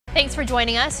Thanks for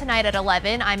joining us tonight at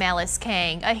 11. I'm Alice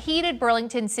Kang. A heated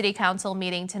Burlington City Council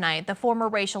meeting tonight. The former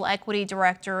racial equity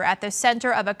director at the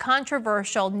center of a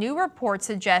controversial new report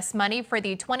suggests money for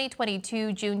the 2022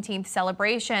 Juneteenth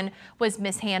celebration was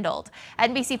mishandled.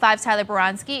 NBC5's Tyler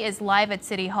Baranski is live at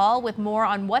City Hall with more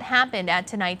on what happened at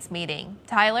tonight's meeting.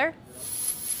 Tyler?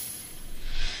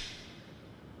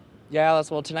 Yeah,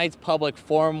 Alice, well, tonight's public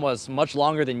forum was much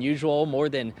longer than usual, more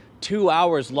than 2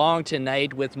 hours long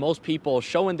tonight, with most people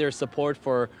showing their support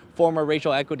for former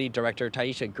racial equity director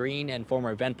Tyeastia Green and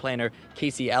former event planner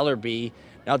Casey Ellerby.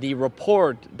 Now, the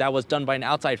report that was done by an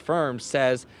outside firm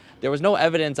says there was no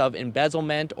evidence of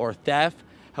embezzlement or theft.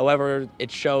 However,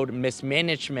 it showed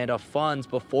mismanagement of funds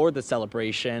before the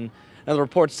celebration. Now, the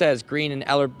report says Green and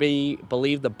Ellerby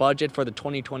believed the budget for the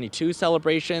 2022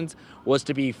 celebrations was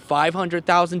to be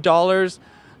 $500,000.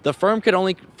 The firm could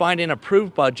only find an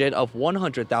approved budget of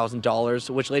 $100,000,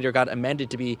 which later got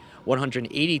amended to be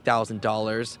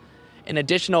 $180,000. An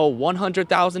additional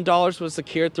 $100,000 was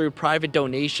secured through private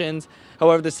donations.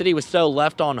 However, the city was still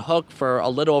left on hook for a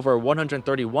little over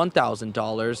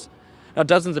 $131,000. Now,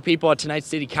 dozens of people at tonight's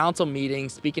city council meeting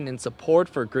speaking in support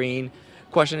for Green,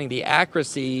 questioning the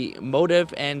accuracy,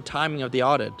 motive, and timing of the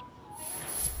audit.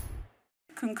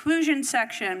 Conclusion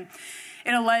section,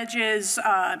 it alleges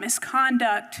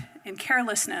misconduct and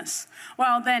carelessness,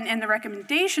 while then in the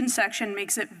recommendation section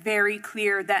makes it very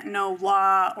clear that no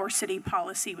law or city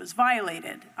policy was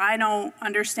violated. I don't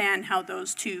understand how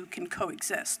those two can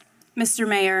coexist. Mr.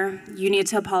 Mayor, you need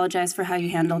to apologize for how you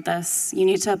handled this. You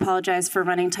need to apologize for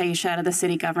running Tyeastia out of the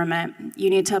city government. You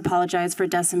need to apologize for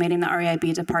decimating the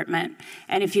REIB department.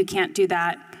 And if you can't do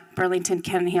that, Burlington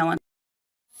can heal.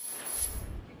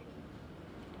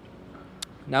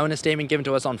 Now, in a statement given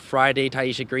to us on Friday,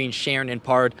 Tyeastia Green sharing in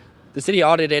part, the city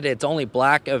audited its only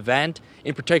black event,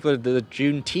 in particular the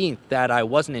Juneteenth that I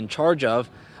wasn't in charge of.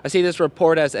 I see this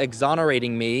report as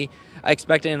exonerating me. I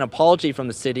expected an apology from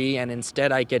the city, and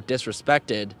instead I get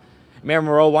disrespected. Mayor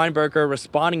Moreau Weinberger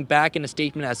responding back in a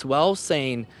statement as well,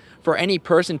 saying, for any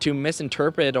person to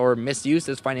misinterpret or misuse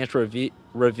this financial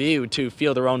review to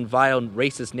fuel their own vile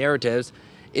racist narratives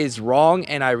is wrong,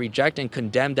 and I reject and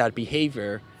condemn that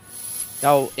behavior.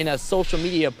 Now, in a social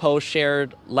media post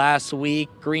shared last week,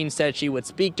 Green said she would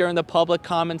speak during the public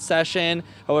comment session.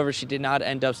 However, she did not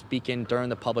end up speaking during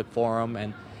the public forum.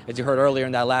 And as you heard earlier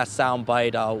in that last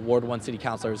soundbite, Ward 1 City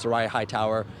Councilor Zariah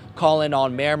Hightower calling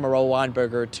on Mayor Moreau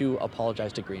Weinberger to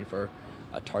apologize to Green for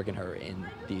targeting her in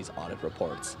these audit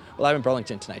reports. We're live in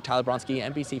Burlington tonight. Tyler Baranski,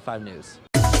 NBC5 News.